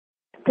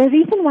The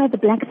reason why the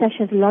Black Sash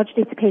has lodged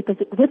its papers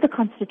with the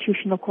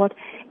Constitutional Court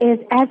is,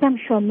 as I'm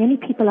sure many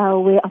people are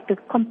aware, of the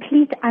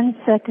complete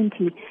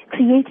uncertainty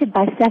created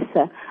by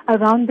SASSA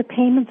around the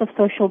payments of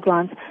social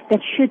grants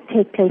that should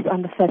take place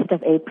on the 1st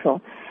of April.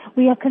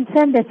 We are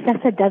concerned that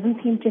SASSA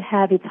doesn't seem to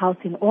have its house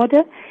in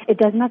order. It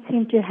does not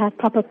seem to have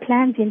proper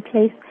plans in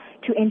place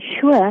to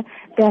ensure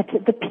that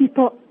the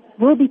people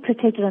will be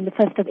protected on the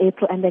 1st of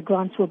April and their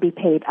grants will be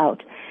paid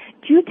out.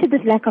 Due to this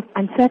lack of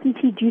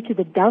uncertainty, due to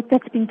the doubt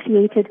that's been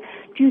created,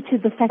 due to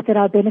the fact that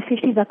our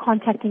beneficiaries are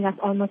contacting us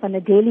almost on a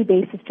daily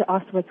basis to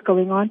ask what's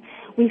going on,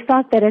 we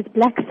felt that as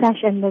Black Sash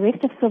and the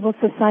rest of civil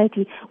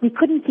society, we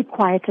couldn't keep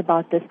quiet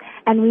about this,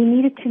 and we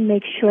needed to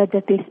make sure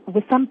that there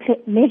were some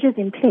measures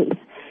in place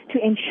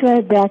to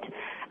ensure that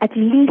at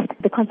least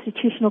the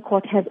Constitutional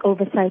Court has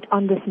oversight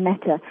on this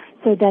matter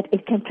so that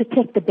it can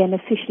protect the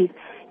beneficiaries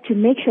to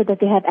make sure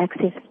that they have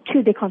access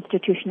to their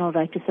constitutional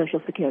right to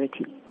social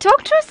security.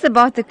 Talk to us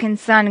about the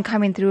concern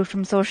coming through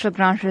from social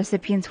grant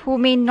recipients who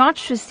may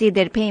not receive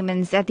their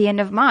payments at the end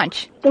of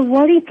March. The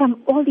worry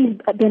from all these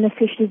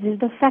beneficiaries is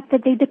the fact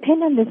that they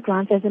depend on this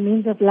grant as a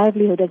means of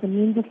livelihood, as a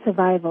means of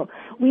survival.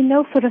 We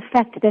know for a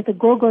fact that the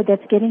go-go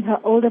that's getting her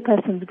older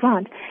person's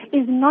grant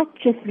is not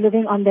just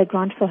living on their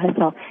grant for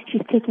herself.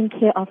 She's taking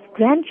care of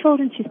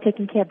grandchildren, she's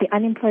taking care of the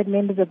unemployed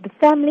members of the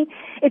family.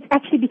 It's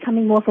actually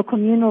becoming more of a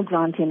communal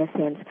grant in a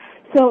sense.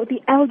 So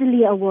the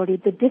elderly are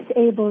worried, the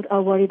disabled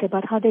are worried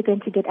about how they're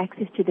going to get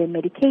access to their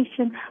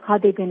medication, how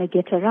they're going to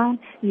get around,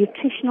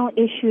 nutritional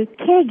issues.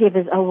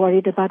 Caregivers are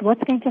worried about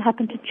what's going to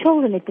happen to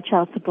children if the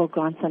child support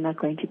grants are not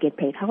going to get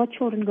paid. How are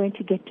children going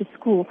to get to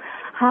school?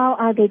 How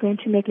are they going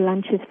to make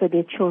lunches for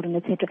their children,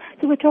 etc.?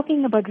 So we're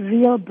talking about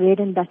real bread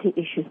and butter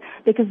issues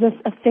because this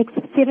affects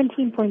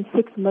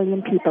 17.6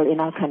 million people in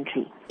our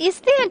country.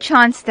 Is there a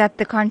chance that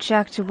the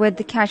contract with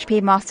the Cash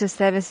Paymaster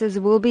services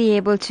will be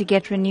able to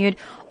get renewed,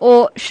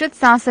 or should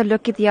SASSA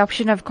look at the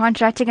option of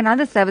contracting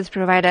another service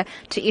provider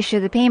to issue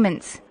the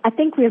payments? I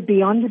think we're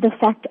beyond the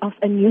fact of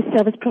a new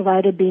service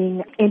provider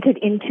being entered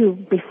into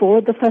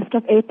before the 1st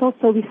of April,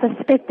 so we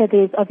suspect that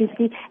there is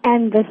obviously,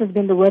 and this has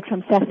been the word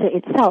from SASSA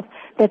itself,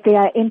 that they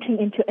are entering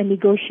into a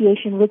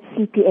negotiation with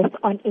CPS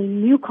on a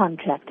new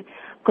contract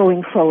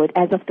going forward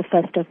as of the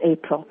 1st of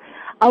April.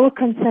 Our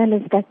concern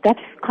is that that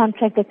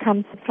contract that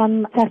comes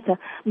from SASSA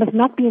must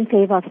not be in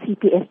favor of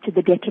CPS to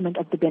the detriment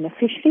of the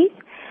beneficiaries,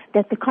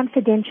 that the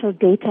confidential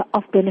data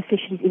of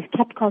beneficiaries is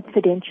kept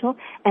confidential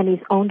and is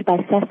owned by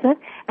SASSA,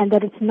 and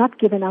that it's not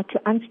given out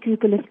to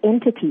unscrupulous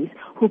entities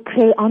who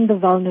prey on the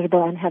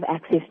vulnerable and have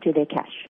access to their cash.